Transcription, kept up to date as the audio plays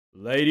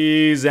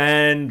Ladies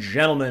and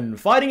gentlemen,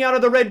 fighting out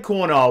of the red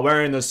corner,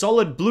 wearing the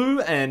solid blue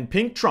and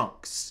pink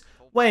trunks.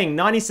 Weighing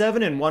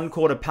 97 and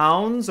 1/4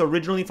 pounds,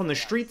 originally from the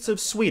streets of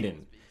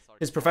Sweden.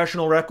 His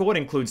professional record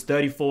includes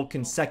 34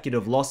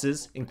 consecutive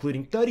losses,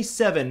 including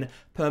 37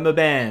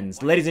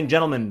 perma-bans. Ladies and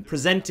gentlemen,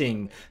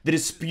 presenting the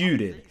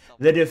disputed,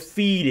 the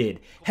defeated,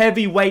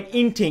 heavyweight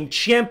inting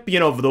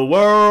champion of the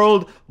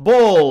world,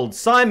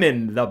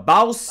 Baus-Tyson, the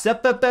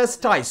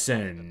Baus-Tyson.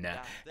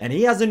 And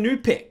he has a new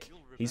pick.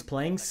 He's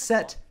playing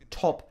set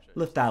top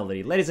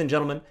lethality. Ladies and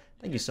gentlemen,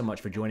 thank you so much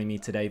for joining me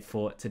today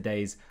for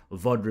today's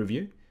VOD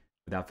review.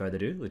 Without further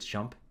ado, let's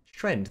jump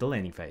straight into the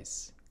landing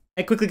phase.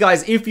 Hey, quickly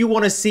guys, if you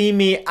want to see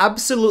me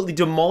absolutely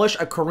demolish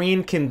a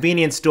Korean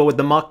convenience store with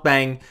the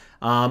mukbang,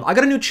 I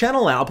got a new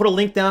channel out. I'll put a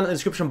link down in the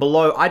description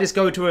below. I just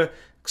go to a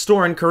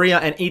store in Korea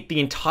and eat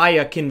the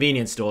entire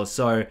convenience store.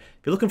 So if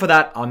you're looking for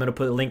that, I'm going to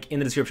put a link in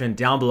the description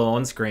down below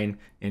on screen.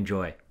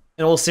 Enjoy.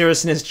 In all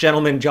seriousness,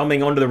 gentlemen,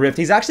 jumping onto the Rift,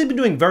 he's actually been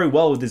doing very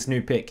well with this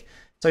new pick.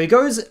 So he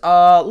goes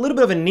a little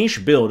bit of a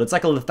niche build. It's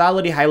like a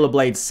lethality Halo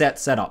Blade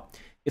setup.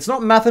 It's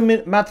not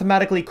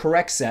mathematically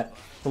correct set.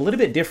 It's a little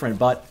bit different,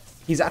 but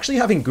he's actually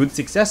having good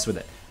success with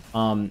it.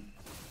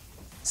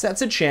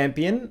 Set's a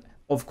champion.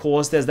 Of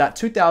course, there's that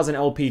 2000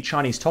 LP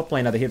Chinese top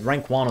laner that hit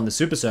rank 1 on the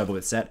super server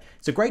with set.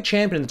 It's a great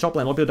champion in the top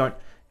lane. A lot of people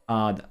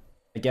don't,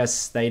 I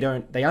guess they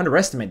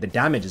underestimate the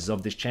damages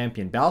of this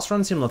champion. Baus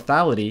runs him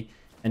lethality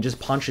and just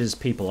punches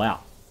people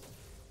out.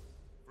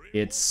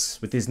 It's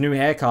with his new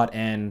haircut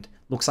and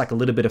looks like a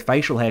little bit of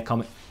facial hair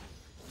coming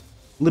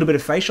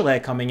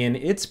in.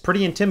 It's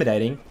pretty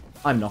intimidating.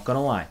 I'm not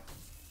gonna lie.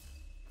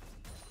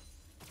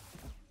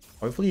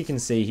 Hopefully you can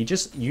see he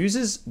just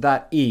uses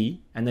that E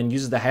and then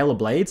uses the Halo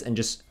Blades and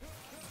just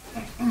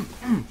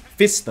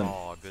fists them.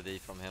 Oh, good E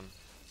from him.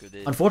 Good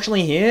E.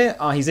 Unfortunately here,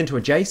 he's into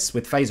a Jace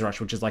with Phase Rush,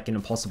 which is like an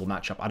impossible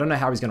matchup. I don't know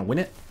how he's gonna win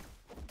it.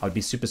 I would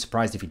be super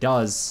surprised if he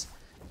does.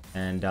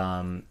 And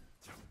I'm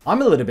a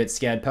little bit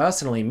scared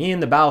personally. Me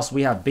and the Baus,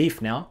 we have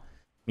beef now.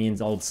 Me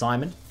and old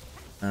Simon.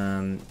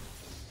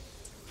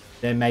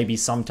 There may be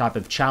some type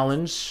of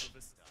challenge,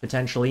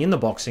 potentially in the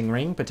boxing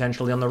ring,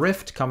 potentially on the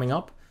Rift coming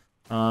up,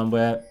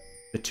 where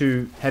the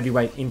two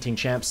heavyweight inting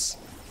champs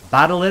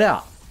battle it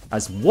out.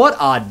 As what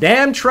a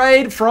damn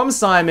trade from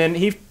Simon.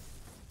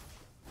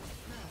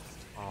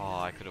 Oh,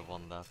 I could have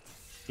won that.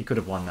 He could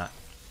have won that.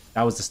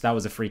 That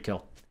was a free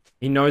kill.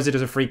 He knows it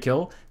is a free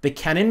kill. The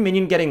cannon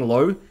minion getting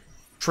low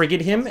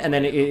triggered him, and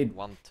then it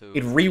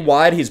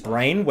rewired his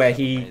brain where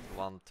he...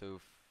 1, 2,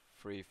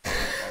 3, 4,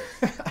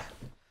 5.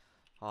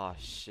 Oh,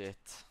 shit.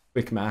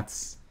 Quick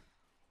maths.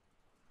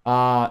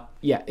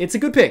 Yeah, it's a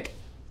good pick.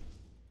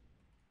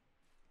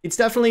 It's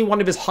definitely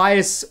one of his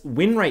highest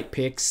win rate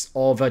picks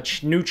of a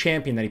new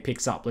champion that he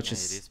picks up.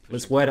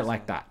 Let's word it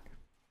like that.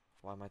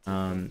 Why am I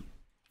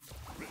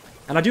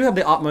and I do have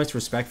the utmost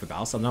respect for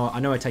Baus. I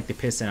know I take the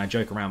piss and I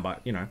joke around,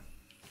 but you know,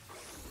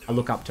 I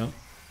look up to him.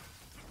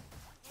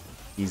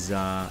 He's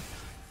one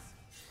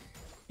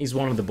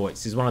of the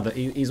boys. He's one of the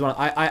he's one of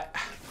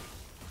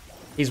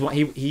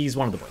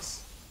the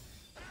boys.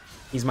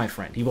 He's my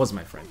friend. He was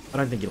my friend. I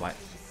don't think he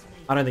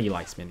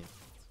likes me.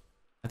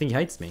 I think he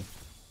hates me.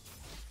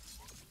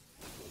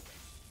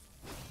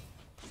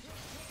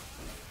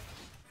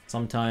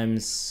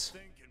 Sometimes,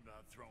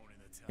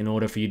 in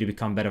order for you to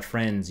become better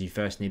friends, you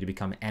first need to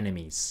become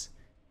enemies.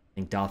 I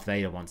think Darth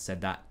Vader once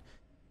said that.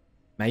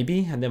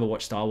 Maybe. I've never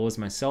watched Star Wars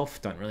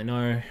myself. Don't really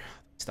know.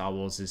 Star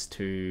Wars is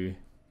too...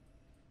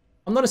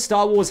 I'm not a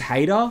Star Wars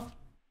hater.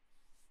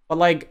 But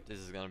like... This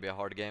is gonna be a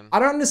hard game. I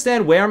don't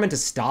understand where I'm meant to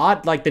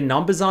start. Like, the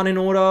numbers aren't in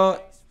order.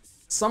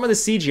 Some of the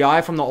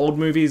CGI from the old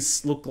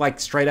movies look like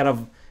straight out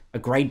of a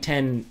grade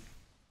 10,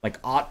 like,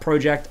 art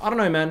project. I don't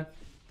know, man.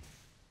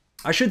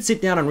 I should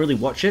sit down and really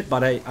watch it,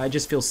 but I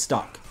just feel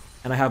stuck.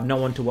 And I have no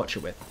one to watch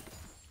it with.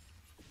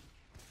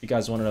 If you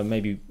guys wanted to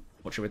maybe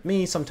watch it with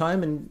me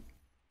sometime and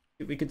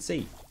we could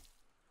see.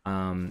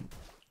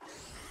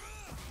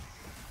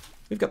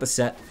 We've got the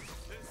set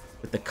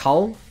with the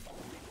Cull.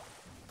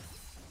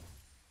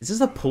 Is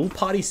this a pool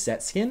party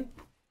set skin?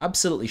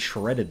 Absolutely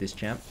shredded this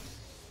champ.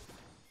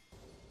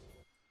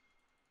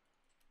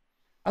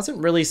 Hasn't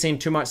really seen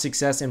too much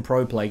success in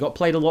pro play. Got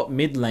played a lot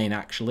mid lane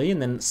actually,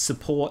 and then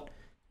support.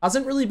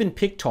 Hasn't really been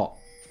picked top.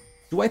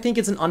 Do I think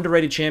it's an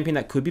underrated champion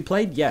that could be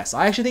played? Yes.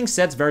 I actually think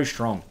Set's very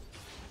strong.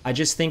 I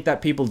just think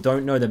that people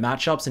don't know the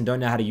matchups and don't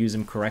know how to use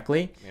them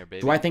correctly.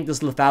 Do I think this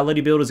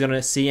lethality build is going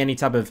to see any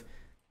type of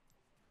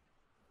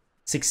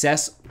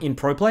success in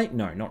pro play?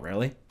 No, not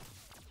really.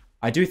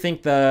 I do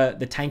think the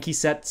tanky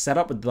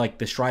setup with like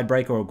the Stride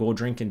Breaker or Gore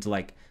Drink into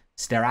like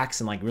Sterax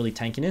and like really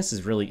tankiness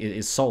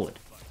is solid.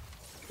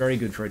 Very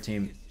good for a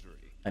team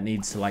that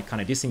needs to like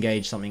kind of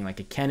disengage something like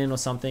a cannon or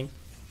something.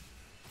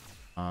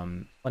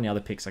 Plenty other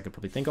picks I could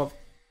probably think of.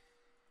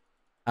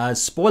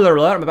 Spoiler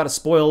alert, I'm about to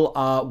spoil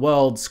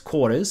World's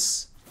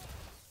Quarters.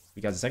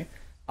 You guys a second.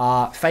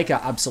 Faker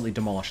absolutely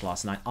demolished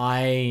last night.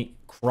 I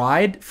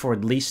cried for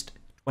at least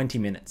 20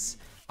 minutes.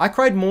 I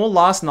cried more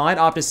last night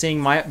after seeing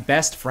my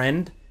best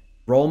friend,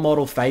 role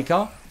model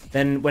Faker,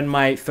 than when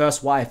my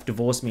first wife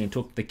divorced me and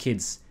took the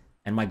kids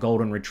and my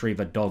golden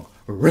retriever dog,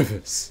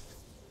 Rivers.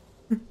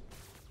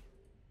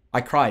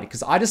 I cried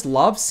because I just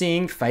love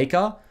seeing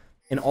Faker,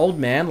 an old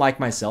man like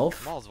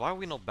myself, Mars, why are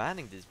we not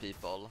banning these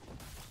people?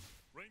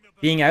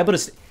 being able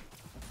to...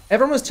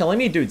 Everyone was telling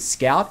me, dude,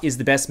 Scout is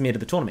the best mid of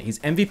the tournament. He's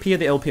MVP of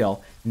the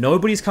LPL.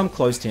 Nobody's come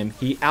close to him.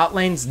 He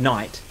outlanes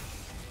Knight.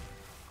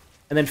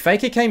 And then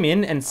Faker came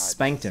in and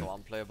spanked him.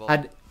 So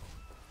Had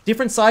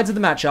different sides of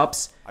the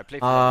matchups. I play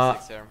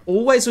 4-6 here.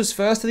 Always was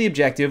first to the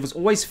objective. Was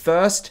always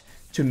first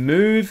to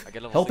move,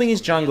 helping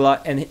his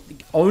jungler. And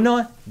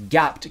owner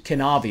gapped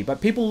Kanavi.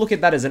 But people look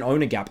at that as an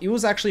owner gap. It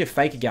was actually a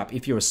Faker gap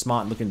if you were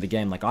smart and looking at the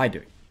game like I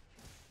do.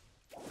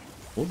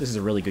 Oh, this is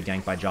a really good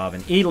gank by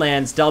Jarvan. E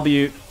lands,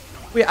 W.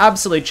 We're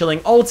absolutely chilling.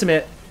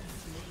 Ultimate.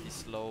 He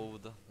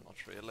slowed. Not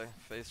really.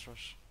 Face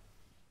rush.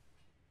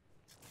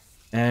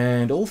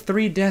 And all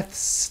 3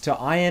 deaths to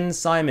Iron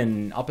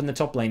Simon up in the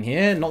top lane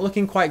here. Not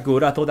looking quite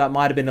good. I thought that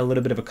might have been a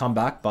little bit of a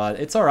comeback, but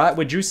it's alright.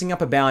 We're juicing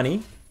up a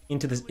bounty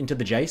into the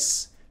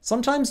Jace.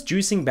 Sometimes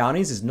juicing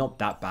bounties is not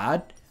that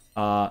bad.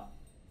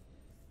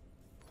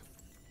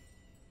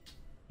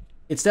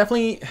 It's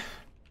definitely...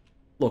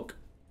 Look.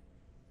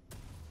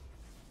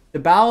 The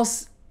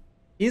Baus,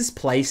 his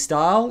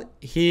playstyle,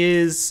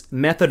 his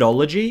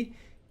methodology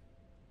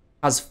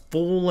has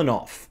fallen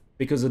off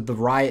because of the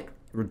right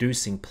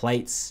reducing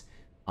plates,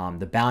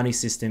 the bounty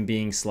system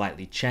being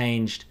slightly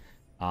changed,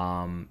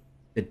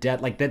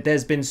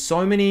 there's been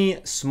so many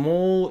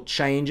small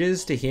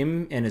changes to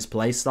him and his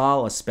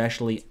playstyle,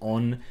 especially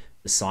on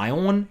the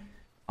Scion,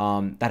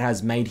 that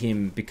has made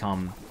him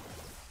become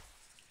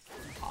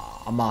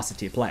a master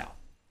tier player.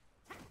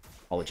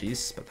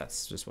 Apologies, but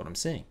that's just what I'm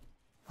seeing.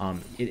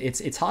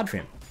 It's hard for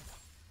him.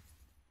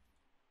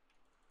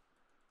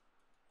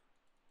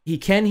 He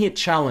can hit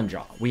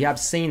Challenger. We have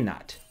seen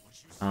that.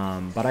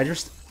 But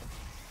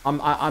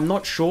I'm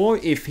not sure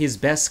if his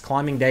best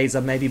climbing days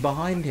are maybe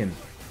behind him.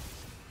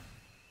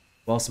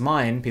 Whilst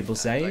mine, people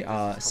say,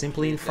 are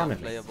simply in front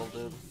of me. And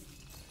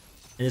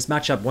this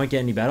matchup won't get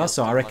any better,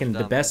 so I reckon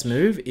the best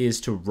move is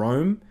to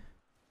roam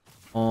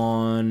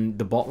on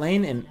the bot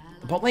lane. And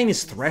the bot lane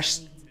is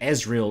Thresh,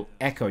 Ezreal,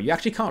 Echo. You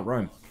actually can't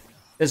roam.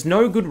 There's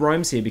no good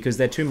roams here because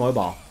they're too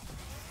mobile.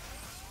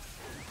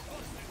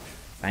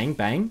 Bang,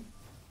 bang.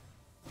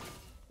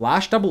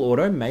 Flash double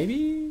auto,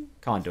 maybe?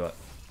 Can't do it.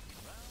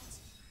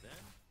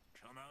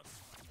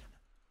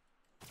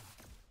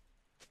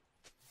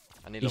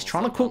 He's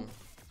trying to cook.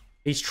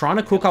 He's trying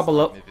to cook up a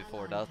lot.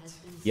 Before that.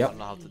 Yep. I don't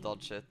know how to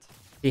dodge it.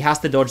 He has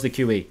to dodge the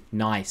QE.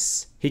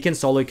 Nice. He can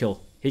solo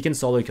kill. He can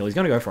solo kill. He's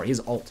gonna go for it. He's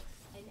ult.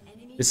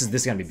 This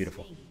is gonna be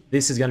beautiful.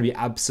 This is gonna be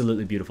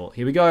absolutely beautiful.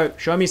 Here we go.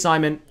 Show me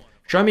Simon.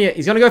 Show me it.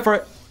 He's gonna go for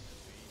it.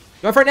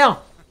 Go for it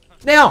now.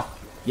 Now.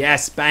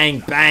 Yes. Bang,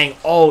 bang.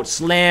 Ult.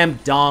 Slam,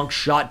 dunk,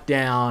 shut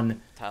down.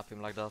 Tap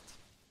him like that.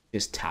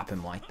 Just tap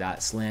him like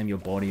that. Slam your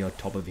body on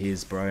top of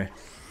his, bro.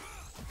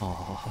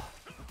 Oh.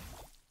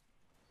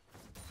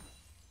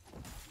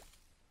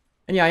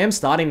 And yeah, I am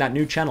starting that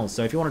new channel,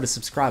 so if you wanted to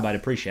subscribe, I'd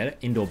appreciate it.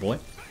 Indoor Boy.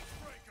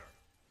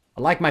 I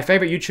like my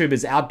favorite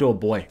YouTuber Outdoor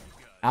Boy.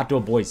 Outdoor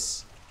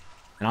Boys.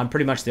 And I'm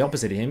pretty much the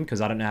opposite of him,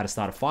 because I don't know how to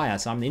start a fire,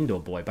 so I'm the Indoor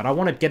Boy. But I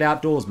want to get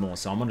outdoors more,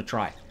 so I'm going to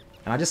try.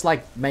 And I just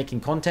like making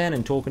content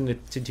and talking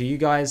to you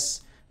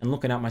guys and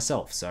looking at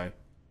myself, so... I'm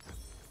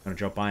going to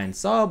drop by and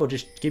sub, or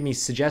just give me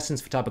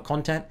suggestions for type of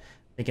content.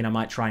 Thinking I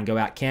might try and go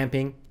out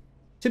camping.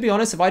 To be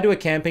honest, if I do a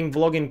camping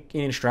vlog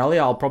in Australia,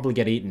 I'll probably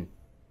get eaten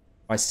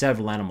by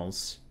several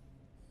animals.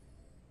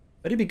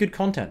 But it'd be good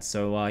content,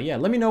 so yeah,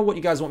 let me know what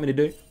you guys want me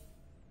to do.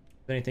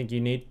 Anything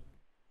you need.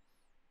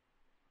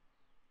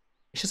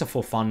 It's just a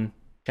for fun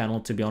channel,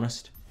 to be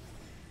honest.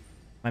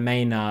 My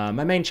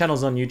main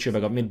channels on YouTube,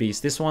 I got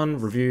Midbeast. This one,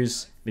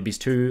 reviews, Midbeast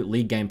 2,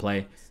 League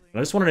gameplay. But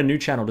I just wanted a new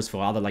channel just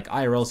for other like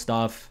IRL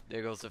stuff.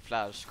 There goes the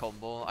flash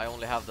combo. I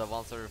only have that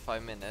once every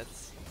 5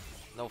 minutes.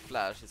 No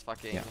flash, it's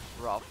fucking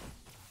rough.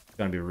 It's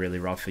gonna be really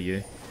rough for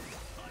you.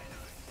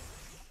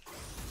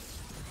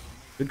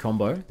 Good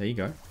combo, there you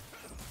go.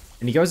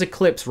 And he goes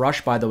Eclipse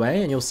Rush, by the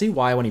way, and you'll see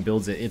why when he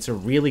builds it. It's a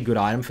really good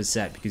item for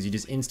set, because you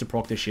just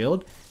insta-proc the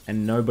shield,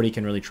 and nobody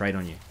can really trade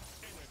on you.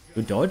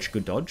 Good dodge,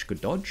 good dodge, good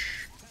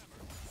dodge.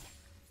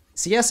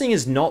 CSing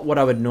is not what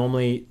I would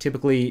normally,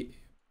 typically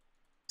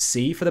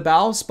see for the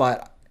Baus,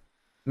 but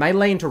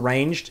melee into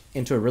ranged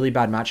into a really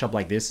bad matchup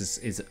like this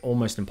is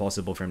almost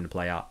impossible for him to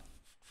play out.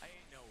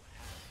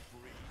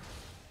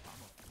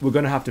 We're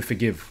going to have to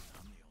forgive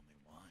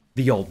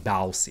the old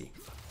Bausy.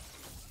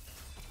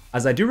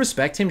 As I do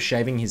respect him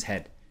shaving his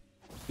head.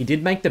 He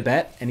did make the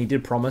bet, and he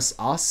did promise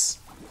us.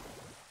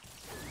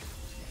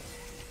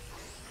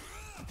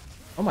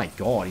 Oh my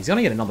god, he's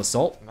gonna get another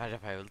salt. Imagine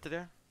if I ulted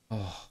there.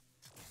 Oh.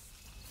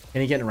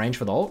 Can he get in range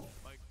for the ult?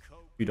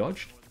 You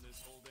dodged.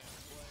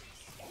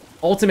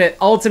 Ultimate,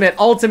 ultimate,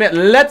 ultimate,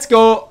 let's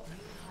go!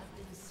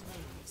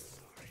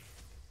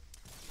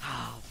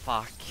 Ah,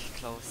 fuck,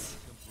 close.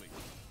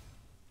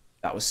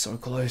 That was so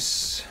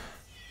close.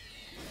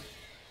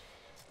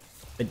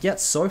 But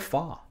yet so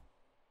far.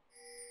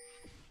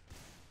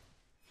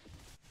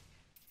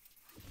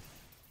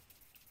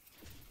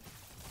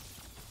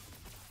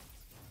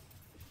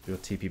 We'll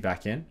TP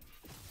back in.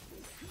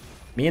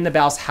 Me and the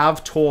Baus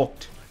have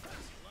talked.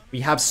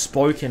 We have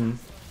spoken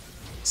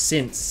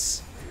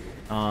since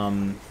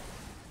the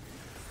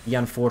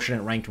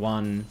unfortunate ranked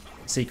 1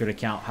 secret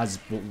account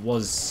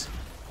was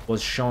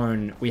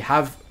shown. We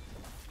have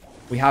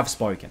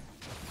spoken.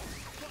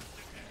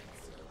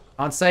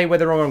 Can't say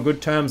whether we're on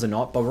good terms or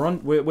not, but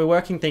we're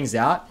working things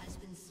out.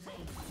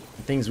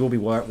 Things will be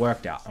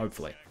worked out,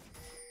 hopefully.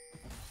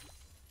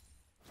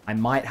 I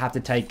might have to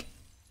take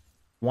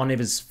one of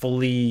his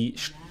fully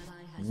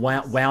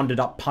wounded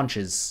up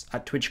punches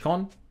at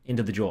TwitchCon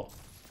into the jaw.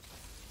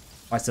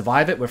 If I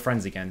survive it, we're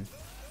friends again.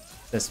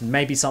 There's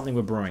maybe something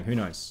we're brewing, who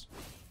knows?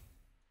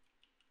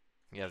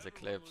 He has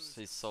Eclipse,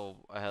 he's so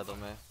ahead of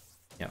me.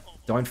 Yeah,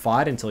 don't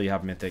fight until you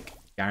have Mythic,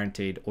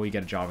 guaranteed, or you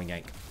get a Jarvan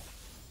gank.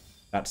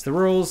 That's the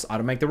rules. I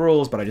don't make the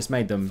rules, but I just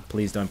made them.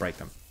 Please don't break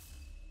them.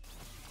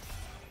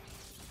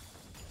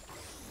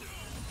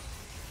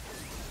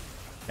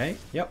 Okay,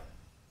 yep.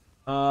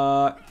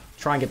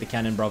 Try and get the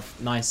cannon, bruv.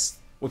 Nice.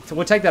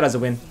 We'll take that as a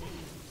win.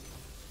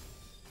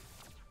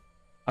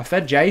 A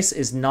fed Jace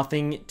is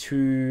nothing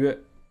to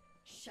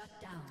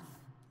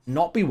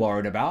not be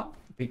worried about,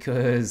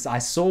 because I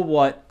saw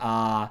what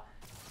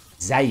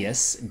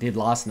Zayas did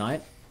last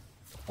night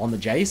on the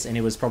Jace, and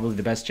it was probably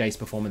the best Jace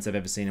performance I've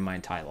ever seen in my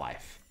entire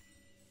life.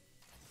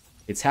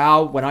 It's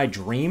how, when I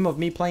dream of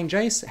me playing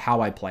Jace,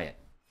 how I play it.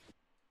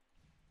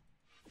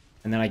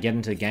 And then I get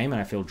into the game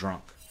and I feel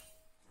drunk.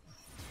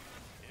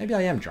 Maybe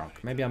I am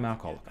drunk. Maybe I'm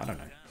alcoholic. I don't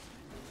know.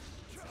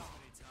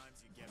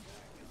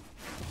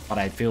 But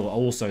I feel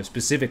also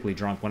specifically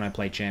drunk when I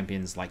play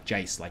champions like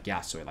Jace, like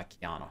Yasuo, like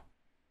Kiana.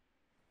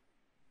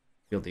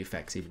 Feel the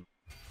effects even.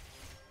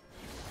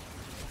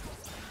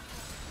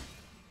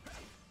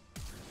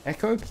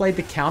 Echo played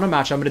the counter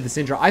match under the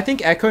Syndra. I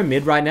think Echo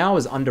mid right now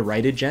is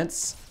underrated,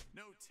 gents.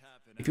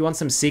 If you want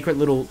some secret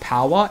little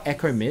power,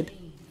 Echo mid.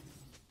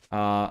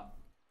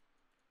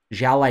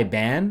 Xiaolai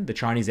Ban, the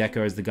Chinese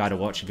Echo, is the guy to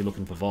watch if you're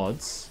looking for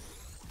VODs.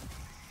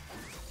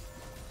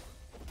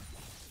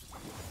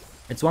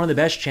 It's one of the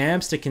best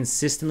champs to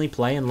consistently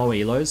play in low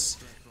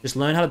elos. Just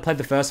learn how to play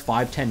the first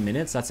 5-10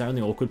 minutes. That's the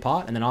only awkward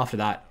part. And then after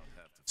that,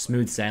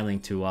 smooth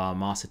sailing to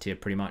master tier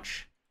pretty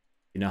much.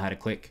 You know how to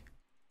click.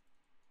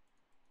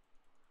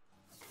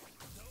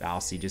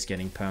 Bausy just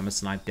getting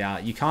perma-sniped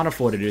out. You can't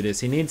afford to do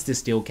this. He needs to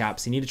steal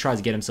caps. He needs to try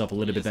to get himself a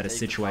little bit better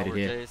situated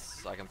here.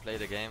 So I can play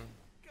the game.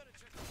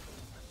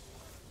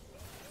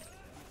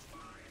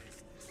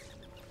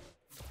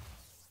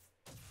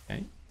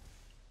 Okay.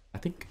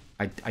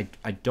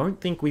 I don't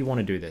think we want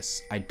to do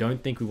this. I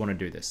don't think we want to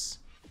do this.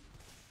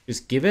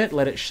 Just give it,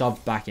 let it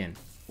shove back in.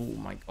 Oh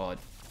my god.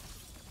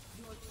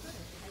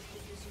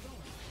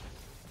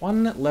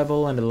 One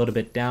level and a little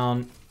bit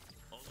down.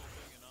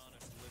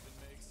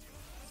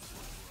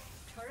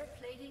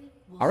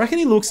 I reckon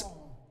he looks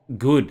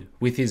good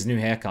with his new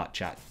haircut,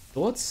 chat.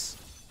 Thoughts?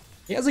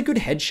 He has a good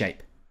head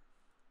shape.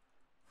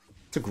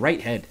 It's a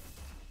great head.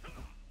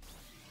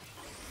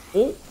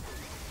 Oh.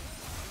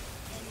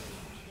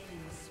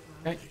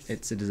 Okay,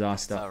 it's a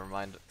disaster. Never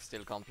mind,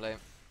 still can't play.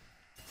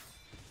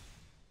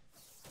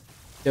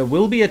 There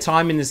will be a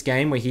time in this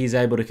game where he's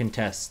able to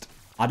contest.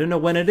 I don't know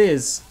when it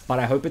is, but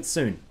I hope it's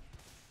soon.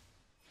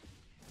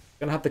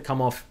 Gonna have to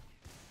come off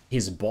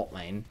his bot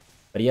lane.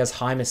 But he has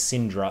Jaime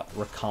Syndra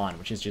Rakan,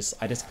 which is just...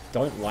 I just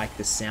don't like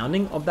the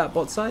sounding of that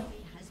bot side.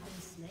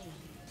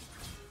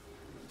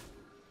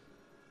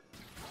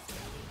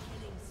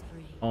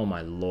 Oh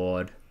my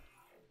lord.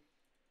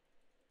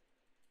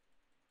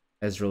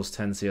 Ezreal's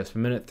 10 CS per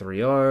minute,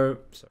 3-0.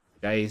 So,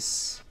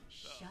 Jace.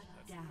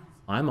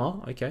 Timer,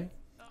 okay.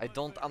 I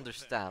don't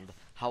understand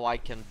how I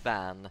can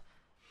ban...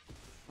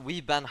 We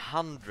ban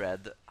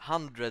 100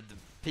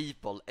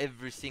 people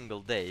every single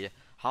day.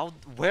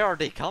 Where are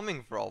they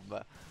coming from?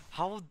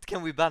 How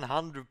can we ban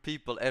 100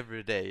 people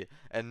every day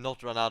and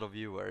not run out of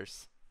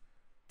viewers?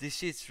 This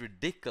shit's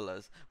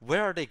ridiculous.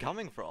 Where are they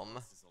coming from?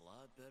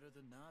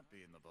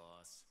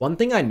 One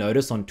thing I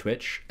notice on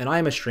Twitch, and I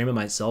am a streamer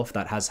myself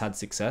that has had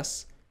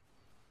success.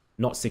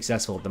 Not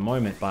successful at the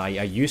moment, but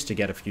I used to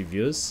get a few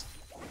viewers.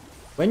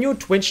 When your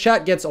Twitch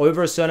chat gets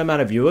over a certain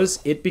amount of viewers,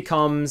 it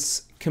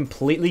becomes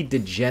completely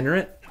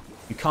degenerate.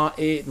 You can't...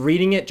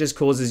 reading it just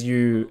causes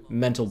you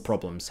mental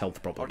problems,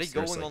 health problems. Are they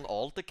seriously. going on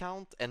alt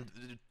account and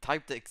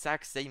type the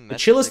exact same message? The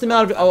chillest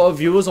amount of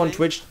viewers on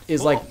Twitch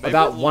is like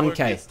about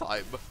 1k.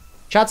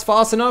 Chat's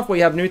fast enough where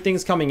you have new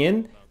things coming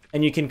in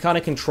and you can kind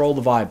of control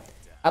the vibe.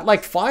 At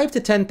like 5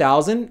 to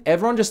 10,000,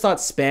 everyone just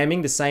starts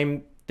spamming the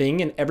same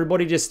thing and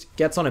everybody just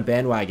gets on a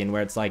bandwagon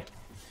where it's like...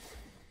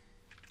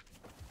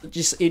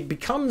 It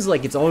becomes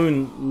like its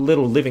own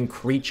little living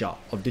creature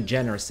of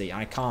degeneracy.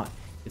 I can't...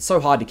 It's so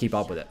hard to keep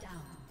up with it.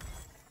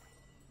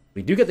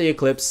 We do get the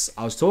Eclipse.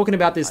 I was talking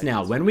about this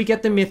now. When we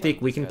get the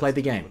Mythic, we can play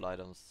the game.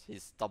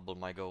 He's double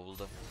my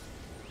gold.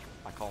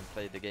 I can't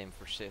play the game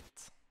for shit.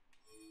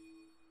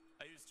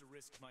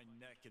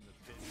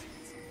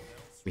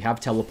 We have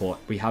teleport.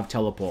 We have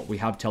teleport. We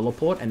have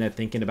teleport, and they're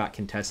thinking about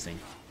contesting.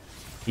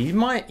 He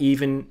might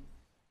even...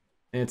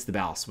 It's the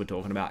Baus we're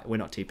talking about. We're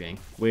not TPing.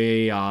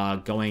 We are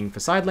going for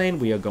side lane.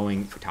 We are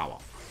going for tower.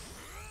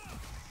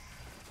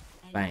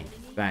 Bang,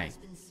 bang.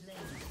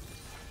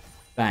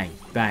 Bang,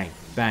 bang,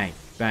 bang,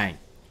 bang.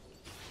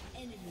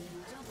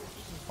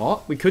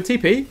 Oh, we could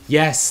TP.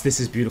 Yes, this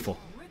is beautiful.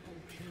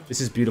 This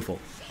is beautiful.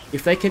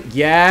 If they can...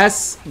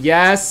 Yes,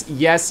 yes,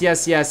 yes,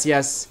 yes, yes,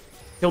 yes.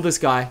 Kill this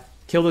guy.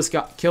 Kill this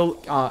guy. Kill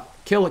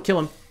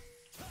him.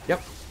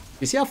 Yep.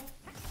 You see how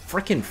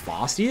freaking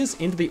fast he is?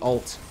 Into the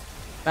ult.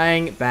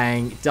 Bang,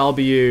 bang,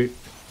 W.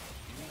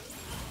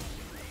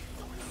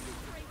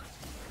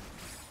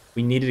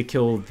 We needed to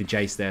kill the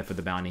Jace there for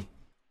the bounty.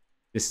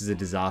 This is a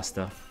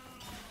disaster.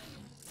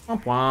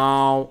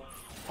 Wow.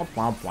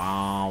 Wow.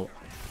 Wow.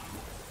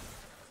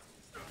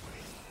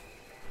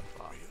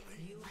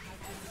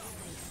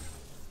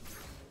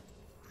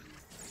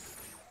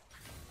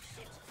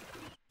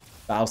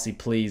 Bausy,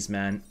 please,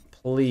 man.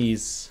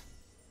 Please.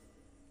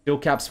 Skill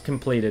caps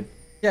completed.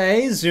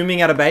 Okay,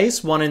 zooming out of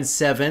base, 1 and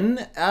 7.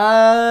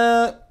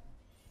 I've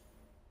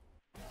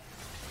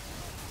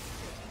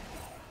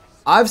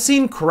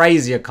seen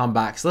crazier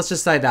comebacks. Let's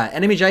just say that.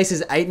 Enemy Jace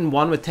is 8 and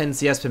 1 with 10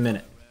 CS per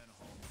minute.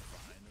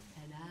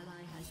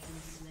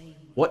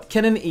 What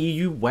can an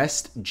EU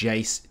West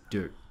Jace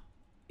do?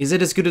 Is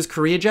it as good as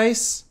Korea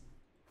Jace?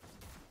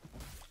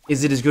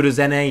 Is it as good as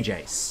NA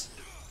Jace?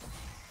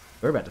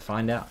 We're about to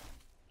find out.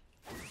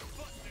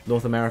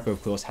 North America,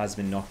 of course, has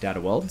been knocked out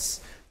of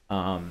Worlds.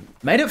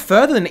 Made it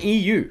further than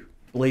EU,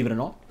 believe it or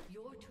not.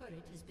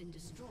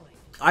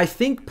 I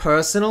think,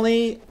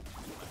 personally,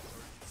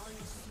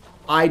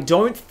 I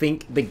don't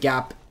think the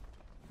gap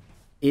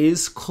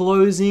is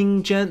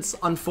closing, gents,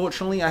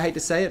 unfortunately. I hate to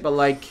say it, but,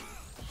 like,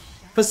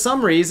 for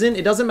some reason,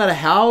 it doesn't matter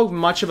how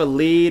much of a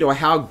lead or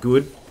how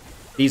good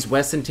these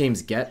Western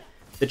teams get.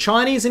 The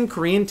Chinese and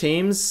Korean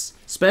teams,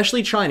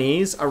 especially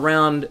Chinese,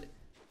 around...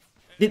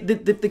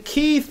 The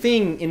key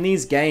thing in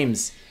these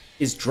games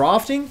is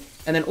drafting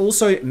and then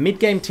also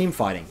mid-game team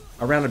fighting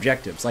around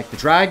objectives, like the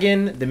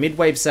Dragon, the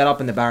mid-wave setup,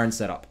 and the Baron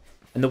setup.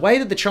 And the way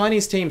that the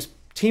Chinese teams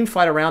team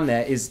fight around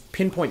there is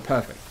pinpoint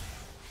perfect.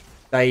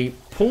 They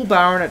pull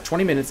Baron at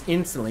 20 minutes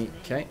instantly.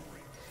 Okay.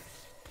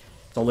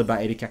 Solid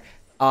by 80k.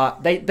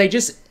 They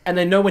just... And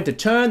they know when to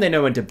turn, they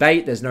know when to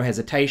bait, there's no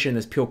hesitation,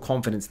 there's pure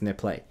confidence in their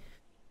play.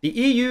 The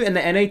EU and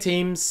the NA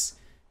teams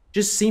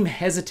just seem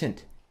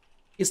hesitant.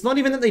 It's not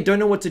even that they don't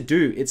know what to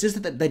do, it's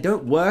just that they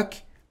don't work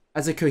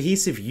as a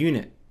cohesive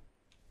unit.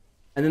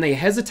 And then they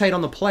hesitate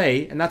on the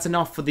play, and that's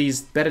enough for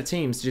these better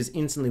teams to just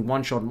instantly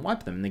one-shot and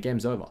wipe them, and the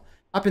game's over.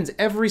 Happens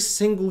every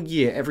single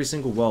year, every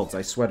single Worlds,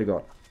 I swear to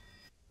God.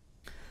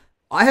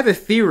 I have a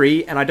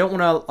theory, and I don't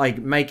want to like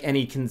make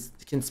any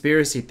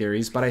conspiracy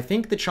theories, but I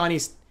think the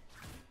Chinese...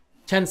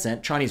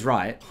 Tencent, Chinese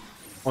Riot,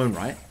 own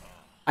right,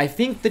 I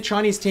think the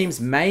Chinese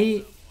teams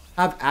may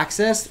have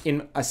access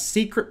in a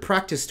secret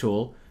practice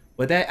tool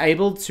where they're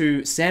able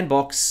to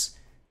sandbox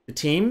the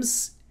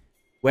teams,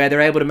 where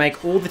they're able to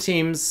make all the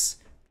teams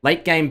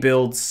late game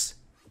builds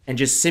and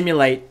just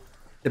simulate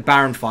the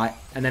Baron fight.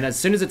 And then as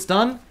soon as it's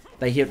done,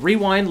 they hit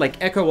rewind,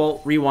 like Echo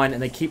Ult, rewind,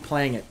 and they keep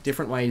playing it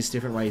different ways,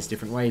 over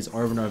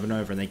and over and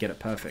over, and they get it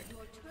perfect.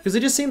 Because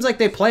it just seems like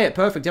they play it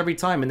perfect every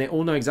time, and they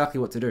all know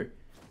exactly what to do.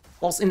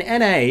 Whilst in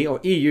NA or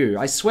EU,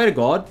 I swear to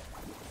God,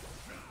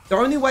 the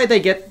only way they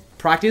get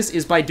practice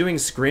is by doing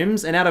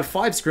scrims, and out of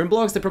 5 scrim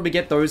blocks, they probably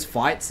get those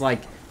fights,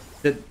 like,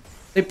 they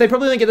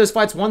probably only get those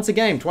fights once a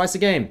game, twice a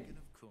game.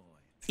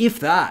 If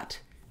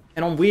that.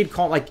 And on weird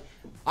like,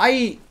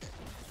 I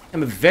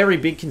am a very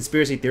big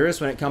conspiracy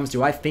theorist when it comes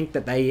to, I think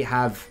that they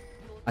have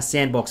a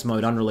sandbox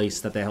mode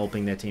unreleased that they're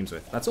helping their teams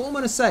with. That's all I'm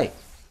going to say.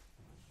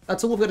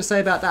 That's all I've got to say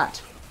about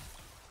that.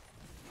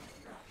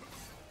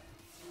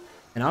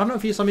 And I don't know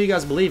if some of you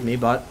guys believe me,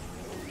 but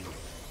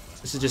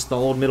this is just the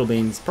old middle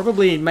beans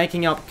probably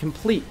making up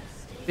complete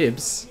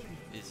fibs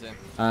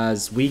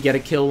as we get a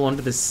kill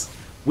onto this.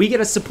 We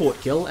get a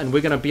support kill, and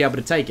we're going to be able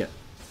to take it.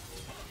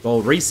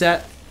 Goal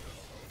reset.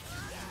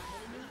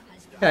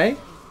 Okay.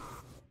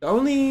 The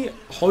only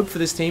hope for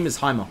this team is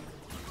Heimer.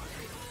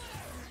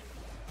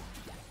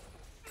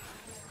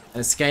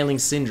 And a scaling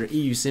Syndra,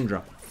 EU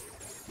Syndra.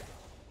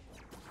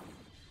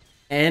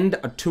 And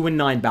a 2 and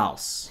 9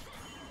 Baus.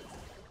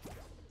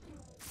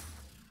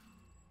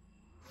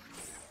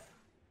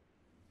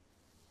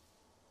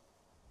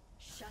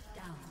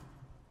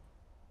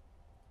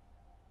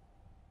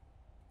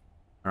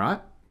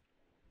 Alright.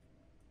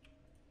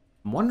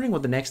 I'm wondering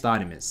what the next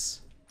item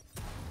is.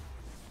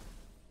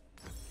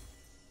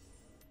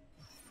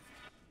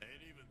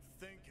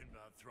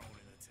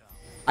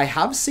 I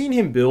have seen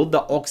him build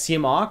the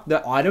Oxium Arc,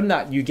 the item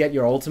that you get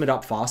your ultimate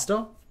up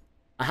faster.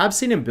 I have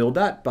seen him build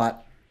that,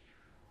 but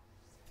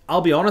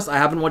I'll be honest, I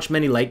haven't watched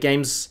many late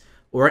games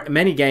or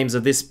many games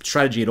of this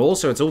strategy at all,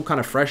 so it's all kind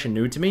of fresh and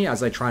new to me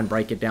as I try and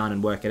break it down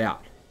and work it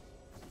out.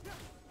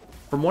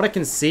 From what I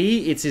can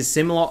see, it's his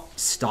similar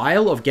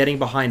style of getting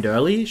behind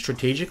early,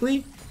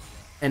 strategically,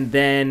 and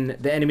then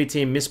the enemy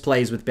team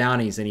misplays with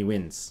bounties and he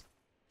wins.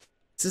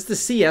 It's just the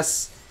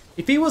CS.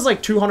 If he was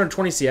like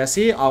 220 CS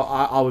here,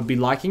 I would be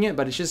liking it,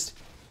 but it's just,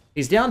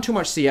 he's down too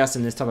much CS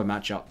in this type of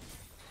matchup.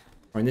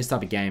 Or in this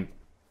type of game.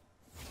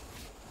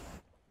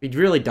 If he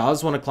really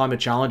does want to climb a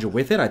challenger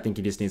with it, I think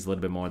he just needs a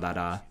little bit more of that,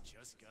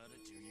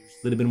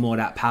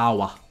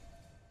 power.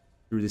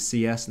 Through the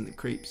CS and the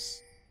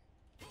creeps.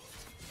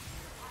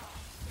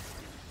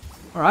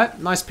 Alright,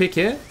 nice pick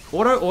here.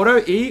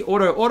 Auto, E,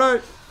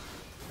 auto.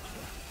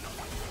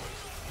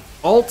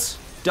 Alt,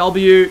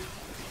 W.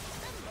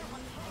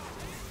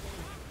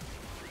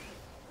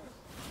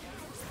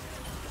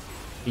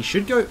 He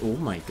should go... Oh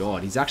my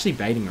god, he's actually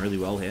baiting really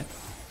well here.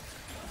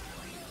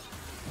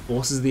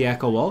 Forces the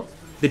Echo ult.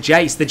 The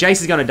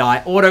Jace is going to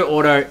die.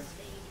 Auto.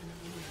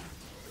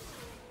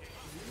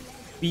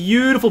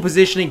 Beautiful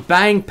positioning.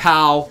 Bang,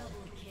 pow.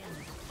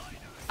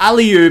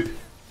 Alley-oop.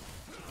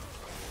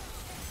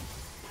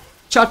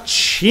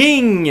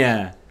 Cha-ching!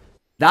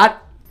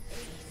 That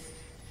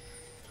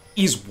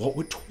is what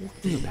we're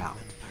talking about.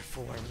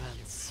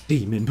 Performance.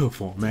 Demon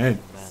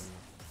performance.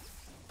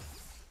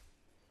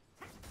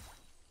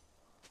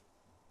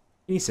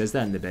 He says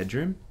that in the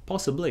bedroom?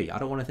 Possibly. I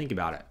don't want to think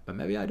about it, but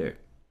maybe I do.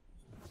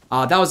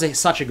 That was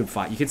such a good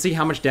fight. You can see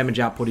how much damage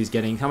output he's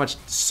getting, how much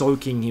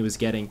soaking he was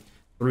getting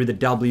through the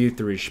W,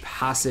 through his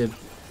passive.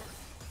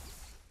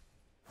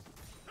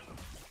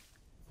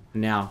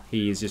 Now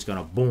he is just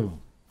gonna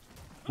boom,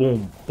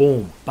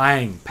 boom,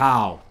 bang,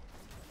 pow.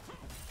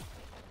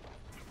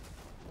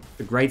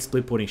 The great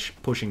split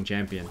pushing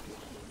champion.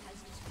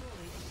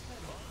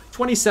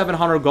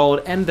 2,700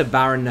 gold and the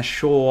Baron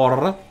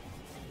Nashor.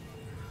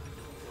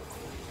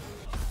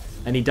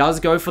 And he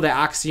does go for the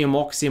Axiom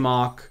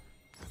Oxymark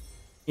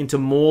into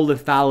more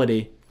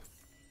lethality.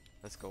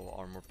 Let's go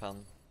armor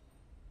pen.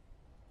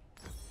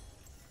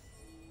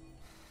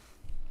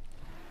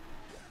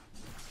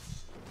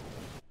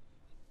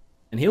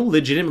 And he'll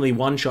legitimately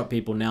one-shot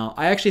people now.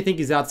 I actually think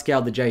he's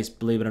outscaled the Jace,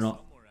 believe it or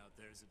not.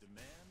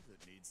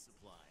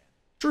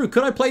 True,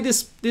 could I play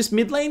this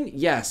mid lane?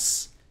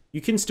 Yes.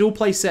 You can still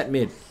play set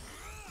mid.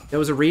 There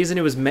was a reason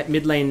it was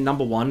mid lane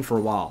 #1 for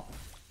a while.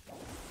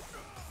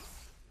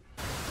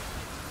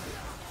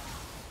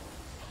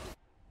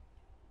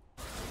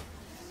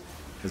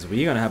 Because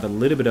we're going to have a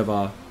little bit of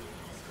a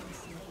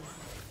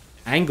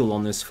angle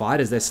on this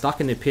fight as they're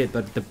stuck in their pit.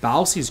 But the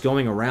Baus is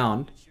going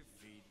around.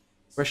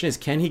 Question is,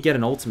 can he get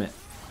an ultimate?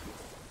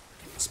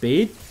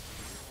 Speed?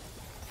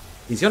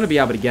 He's going to be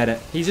able to get it.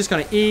 He's just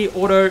going to E,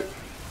 auto,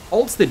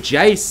 ults the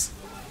Jace.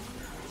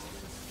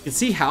 You can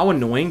see how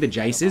annoying the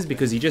Jace is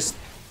because he just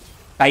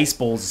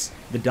baseballs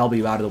the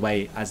W out of the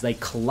way as they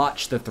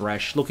clutch the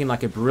Thresh. Looking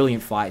like a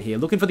brilliant fight here.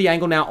 Looking for the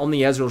angle now on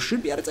the Ezreal.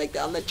 Should be able to take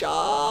down the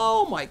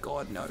Oh my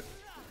god, no.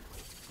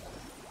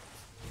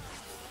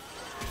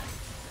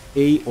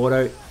 E,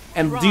 auto.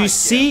 And do you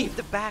see...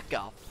 the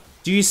backup.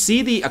 Do you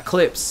see the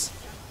Eclipse?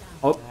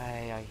 Oh.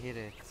 Hey, I hit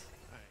it.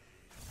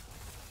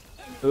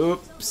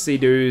 Oopsie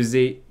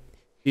doozy. Do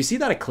you see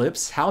that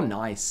Eclipse? How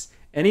nice.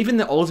 And even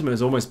the ultimate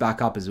is almost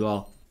back up as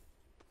well.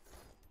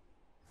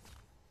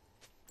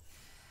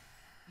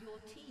 Your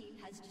team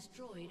has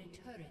destroyed a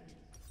turret.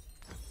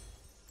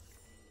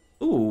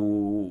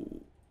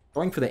 Ooh.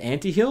 Going for the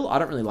anti-heal? I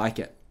don't really like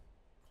it.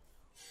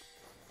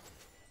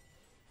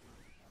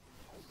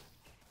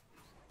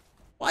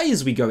 Why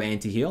is we go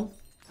anti-heal?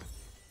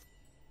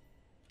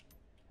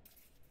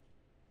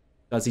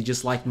 Does he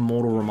just like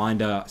Mortal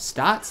Reminder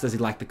stats? Does he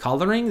like the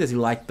coloring? Does he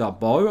like the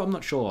bow? I'm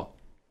not sure.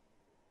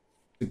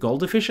 The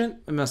gold efficient?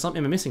 Am I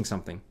missing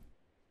something?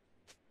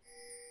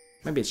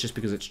 Maybe it's just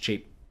because it's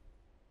cheap.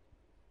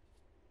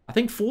 I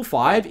think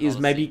 4-5 is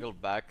maybe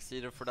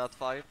backseater for that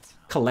fight.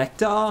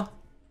 Collector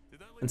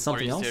and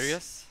something else. Are you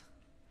serious?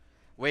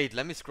 Wait,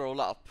 let me scroll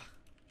up.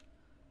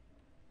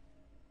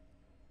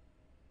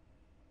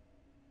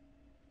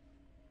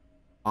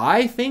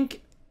 I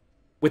think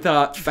with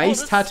a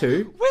face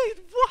tattoo. Wait,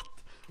 what?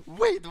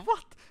 Wait,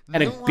 what?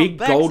 And a big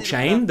gold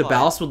chain, the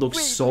Baus would look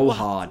so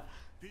hard.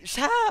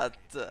 Chat!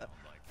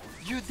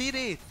 You did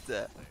it!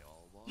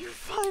 You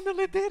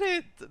finally did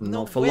it!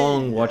 Not for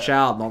long, watch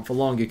out, not for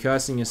long, you're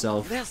cursing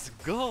yourself. Let's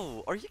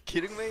go! Are you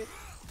kidding me?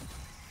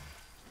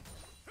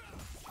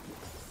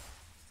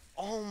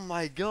 Oh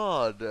my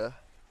god!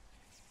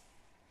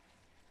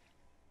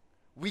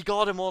 We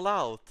got them all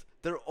out!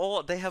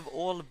 They have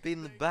all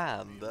been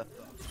banned.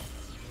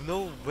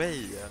 No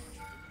way.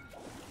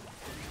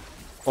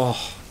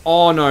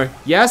 Oh no.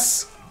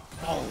 Yes?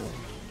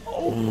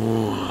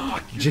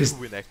 Oh. Just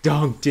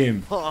dunked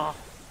him.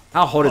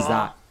 How hot is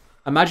that?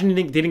 Imagine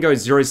he didn't go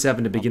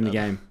 0-7 to begin the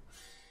game.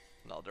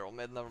 No, they're all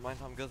mid, never mind,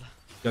 I'm good.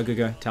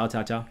 Go.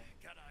 Tower.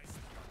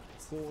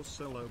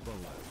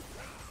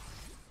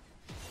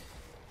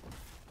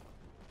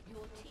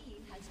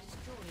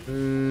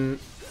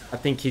 I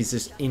think he's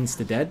just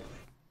insta-dead.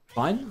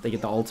 Fine, they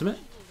get the ultimate.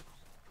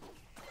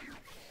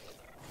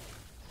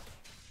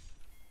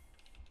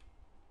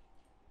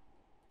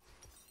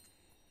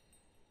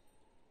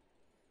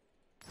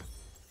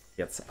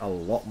 Gets a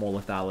lot more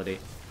lethality.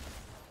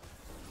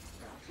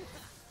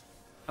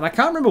 And I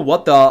can't remember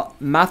what the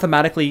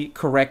mathematically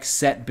correct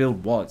set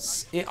build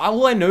was.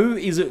 All I know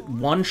is it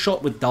one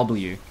shot with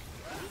W.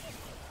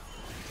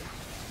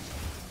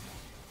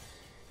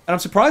 And I'm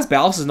surprised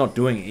Baus is not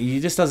doing it. He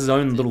just does his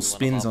own little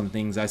spins on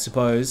things, I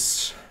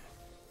suppose.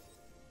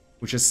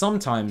 Which is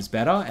sometimes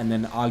better, and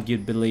then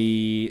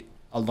arguably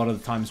a lot of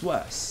the times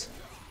worse.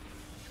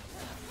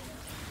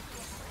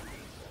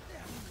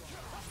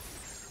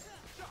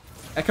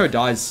 Echo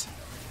dies.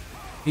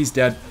 He's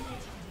dead.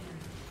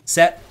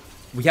 Set.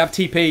 We have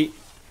TP.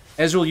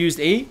 Ezreal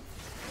used E.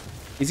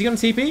 Is he gonna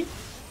TP?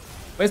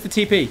 Where's the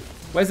TP?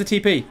 Where's the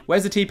TP?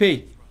 Where's the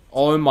TP?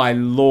 Oh my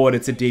lord,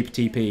 it's a deep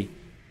TP.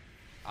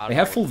 They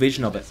have full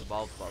vision of it.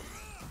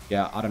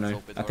 Yeah, I don't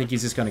know. I think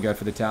he's just gonna go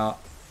for the tower.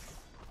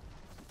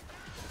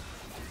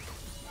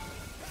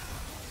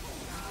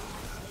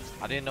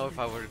 I didn't know if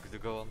I were to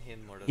go on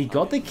him or He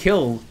got the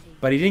kill,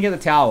 but he didn't get the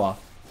tower.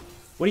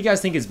 What do you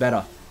guys think is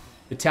better?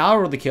 The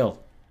tower or the kill?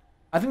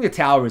 I think the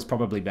tower is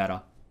probably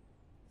better.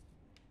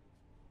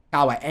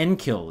 Tower and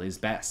kill is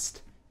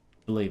best.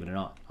 Believe it or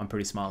not. I'm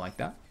pretty smart like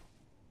that.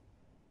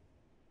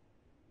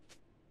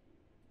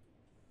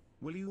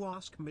 Will you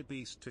ask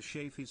Midbeast to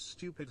shave his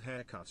stupid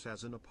haircut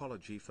as an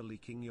apology for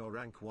leaking your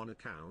rank 1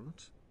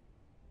 account?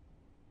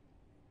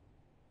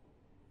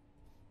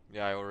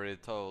 Yeah, I already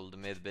told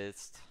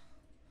Midbeast.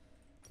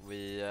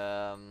 We,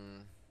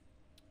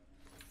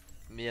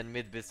 me and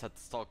Midbeast had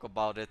to talk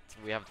about it.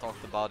 We have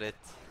talked about it.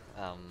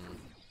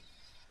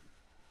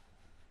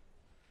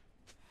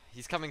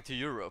 He's coming to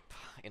Europe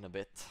in a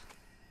bit.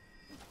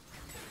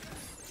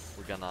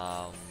 We're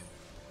gonna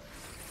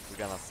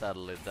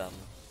settle it then.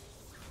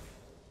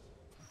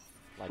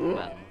 Like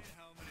men.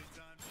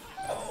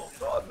 Oh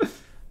god.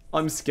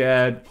 I'm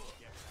scared.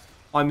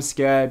 I'm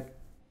scared.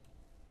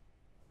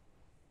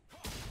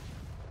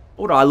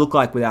 What do I look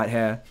like without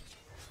hair?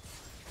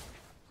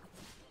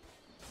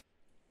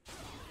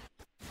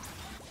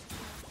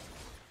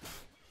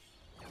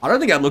 I don't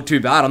think I'd look too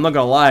bad, I'm not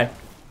gonna lie.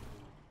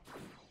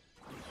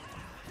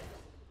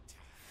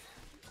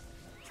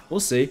 We'll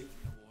see.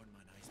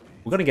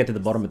 We're gonna get to the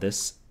bottom of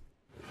this.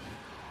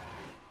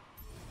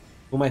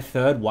 Will my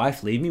third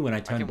wife leave me when I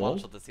turn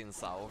bald?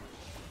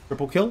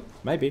 Triple kill?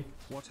 Maybe.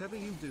 Whatever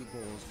you do,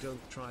 balls,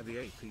 don't try the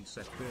AP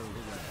set build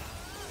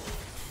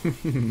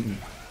away.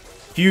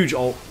 Huge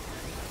ult.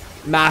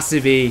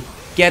 Massive E.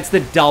 Gets the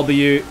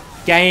W.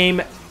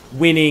 Game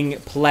winning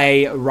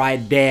play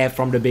right there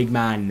from the big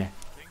man.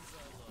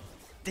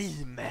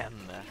 Demon.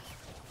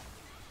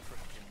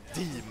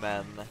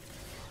 Demon.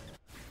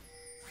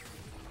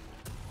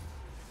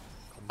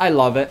 I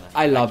love it.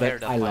 I love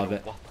it. I love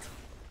it.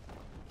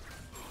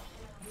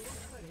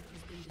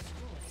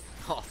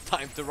 Oh,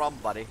 time to run,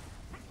 buddy.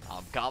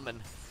 I'm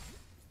coming.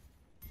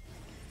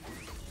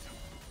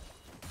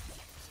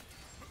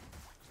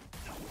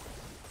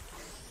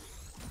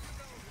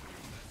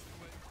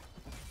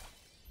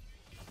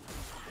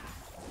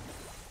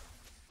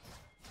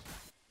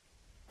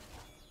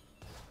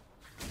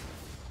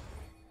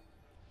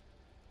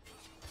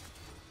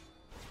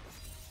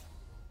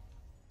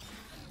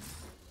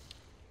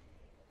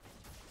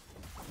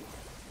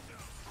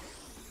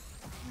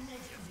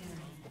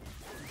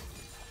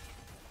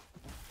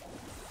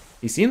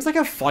 He seems like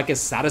a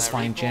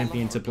satisfying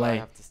champion to play. I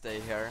have to stay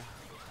here.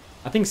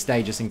 I think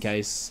stay just in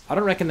case. I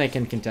don't reckon they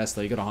can contest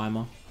though. You got a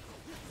Heimer.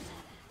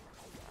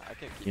 I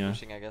can keep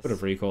pushing, I guess. Could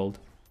have recalled.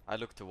 I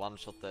look to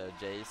one-shot the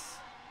Jace.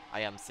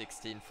 I am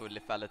 16 full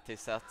lethality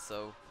set,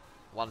 so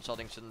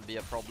one-shotting shouldn't be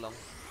a problem.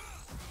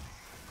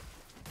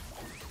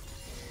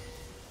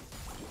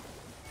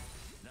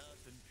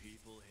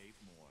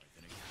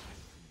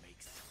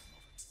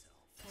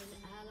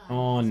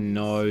 Oh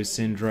no,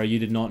 Syndra, you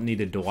did not need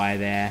to die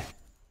there.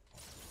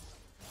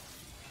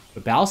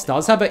 But Baus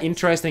does have an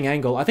interesting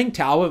angle. I think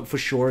tower for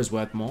sure is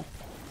worth more.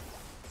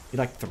 He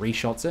like 3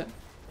 shots it.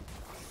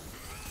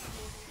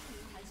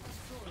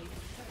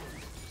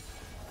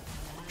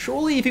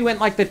 Surely if he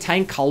went like the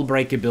tank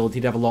Hullbreaker build,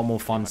 he'd have a lot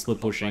more fun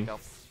split pushing.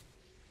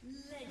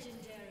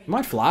 He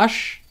might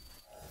flash.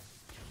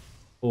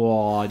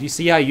 Oh, do you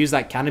see how he used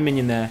that cannon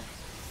minion there?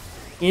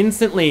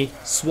 Instantly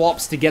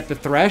swaps to get the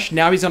Thresh.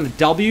 Now he's on a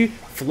W.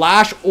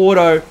 Flash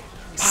auto.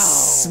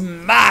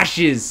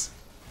 Smashes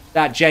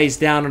that Jace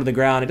down onto the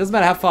ground. It doesn't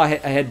matter how far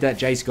ahead that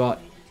Jace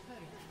got.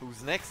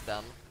 Who's next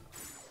then?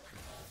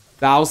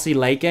 Bausy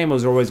late game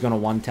was always going to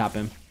one-tap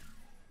him.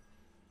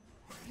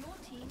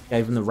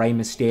 Gave him the Rey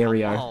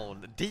Mysterio. Come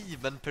on,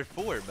 demon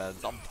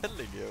performance, I'm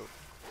telling you.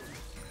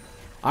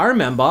 I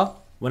remember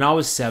when I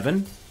was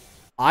 7,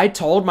 I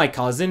told my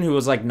cousin who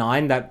was like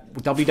 9 that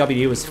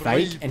WWE was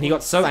fake, and he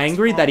got so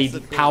angry that he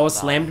power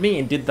slammed me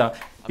and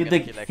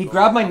he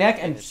grabbed my neck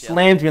and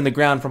slammed me on the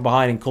ground from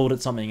behind and called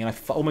it something, and I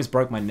almost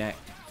broke my neck.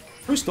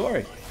 True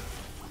story.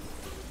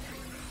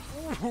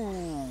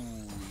 Ooh,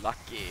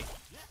 lucky.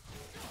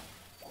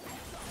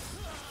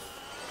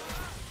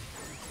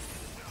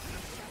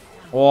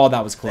 Oh,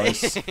 that was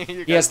close.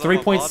 He has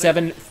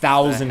 3.7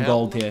 thousand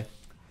gold here.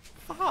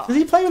 Does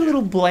he play with a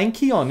little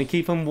blankie on to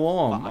keep him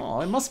warm?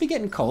 Oh, it must be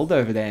getting cold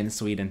over there in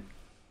Sweden.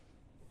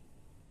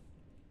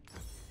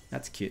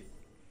 That's cute.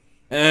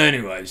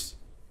 Anyways.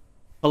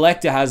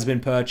 Collector has been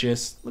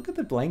purchased. Look at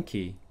the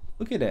blankie.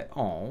 Look at it.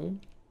 Oh.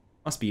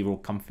 Must be real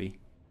comfy.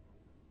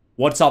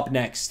 What's up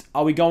next?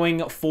 Are we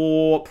going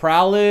for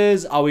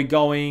Prowlers? Are we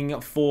going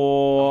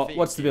for...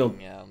 What's the build?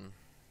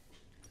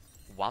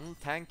 One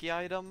tanky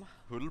item,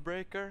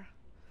 Hullbreaker.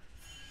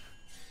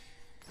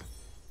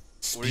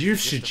 Spear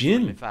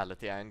Shijin.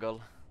 Lethality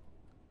angle.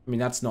 I mean,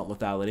 that's not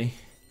lethality.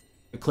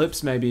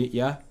 Eclipse, maybe,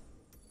 yeah.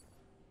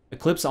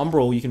 Eclipse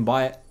Umbral, you can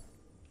buy it.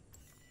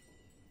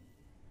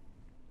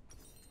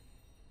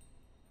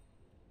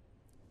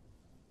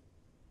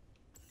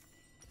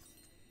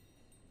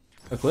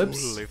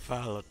 Eclipse.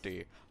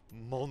 Lethality.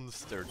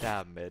 Monster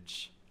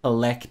damage.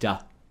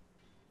 Electa.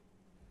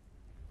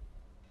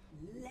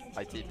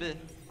 ITB.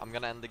 I'm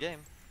gonna end the game.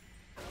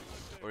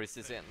 Or is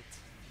this int?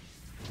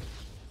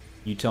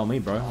 You tell me,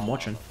 bro. I'm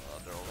watching.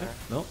 They're over here.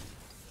 Nope.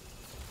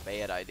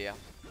 Bad idea.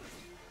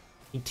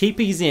 He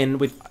TP's in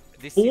with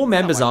This 4 seems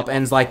members like up a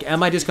and's like,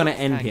 am I just he's gonna a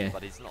end tank, here?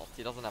 But he's not.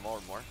 He doesn't have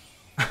armor.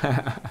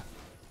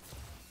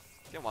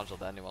 Can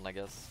one-shot anyone, I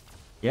guess.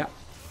 Yeah.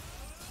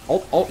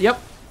 Oh,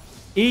 yep.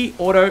 E,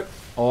 auto.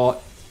 Oh,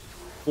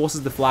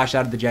 forces the flash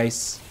out of the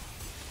Jace.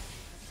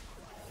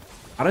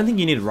 I don't think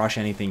you need to rush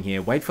anything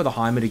here. Wait for the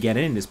Heimer to get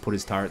in and just put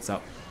his turrets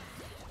up.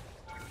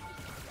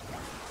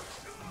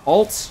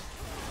 Alt.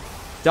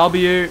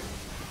 W.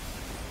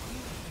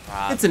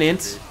 It's an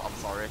int. I'm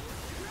sorry.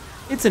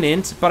 It's an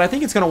int, but I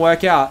think it's going to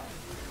work out.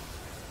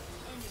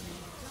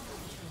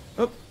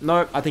 Oh,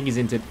 no, I think he's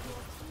inted.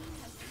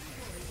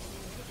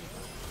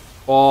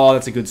 Oh,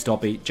 that's a good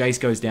stoppy. Jace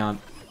goes down.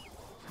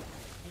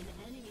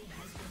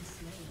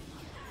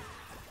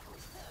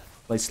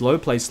 Play slow,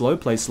 play slow,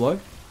 play slow.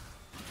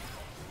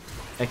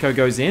 Echo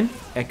goes in,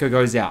 Echo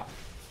goes out.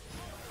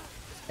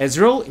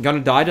 Ezreal gonna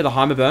die to the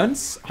Heimer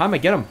burns.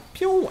 Heimer, get him.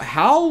 Pew!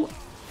 How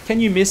can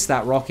you miss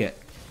that rocket?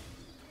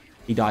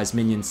 He dies,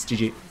 minions.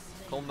 GG.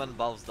 Common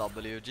Baus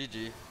W.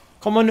 GG.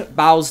 Common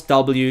Baus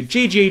W.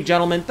 GG,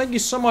 gentlemen. Thank you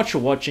so much for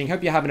watching.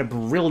 Hope you're having a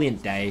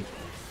brilliant day.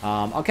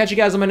 I'll catch you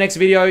guys on my next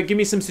video. Give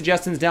me some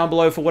suggestions down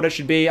below for what it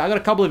should be. I got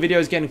a couple of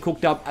videos getting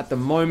cooked up at the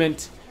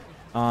moment.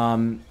 But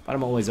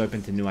I'm always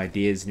open to new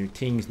ideas, new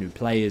things, new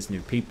players,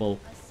 new people.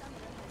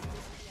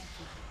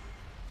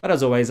 But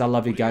as always, I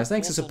love you guys.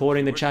 Thanks for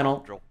supporting the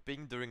channel.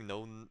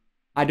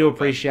 I do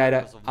appreciate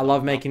it. I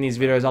love making these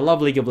videos. I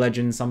love League of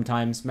Legends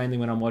sometimes, mainly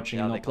when I'm watching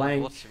and not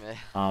playing.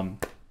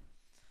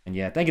 And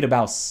yeah, thank you to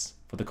Baus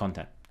for the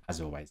content, as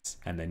always.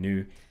 And the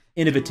new,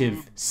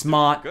 innovative,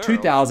 smart,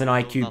 2000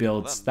 IQ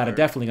builds that are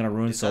definitely going to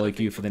ruin solo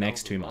queue for the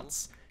next 2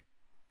 months.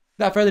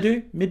 Without further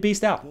ado,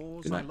 Midbeast out.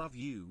 Good night.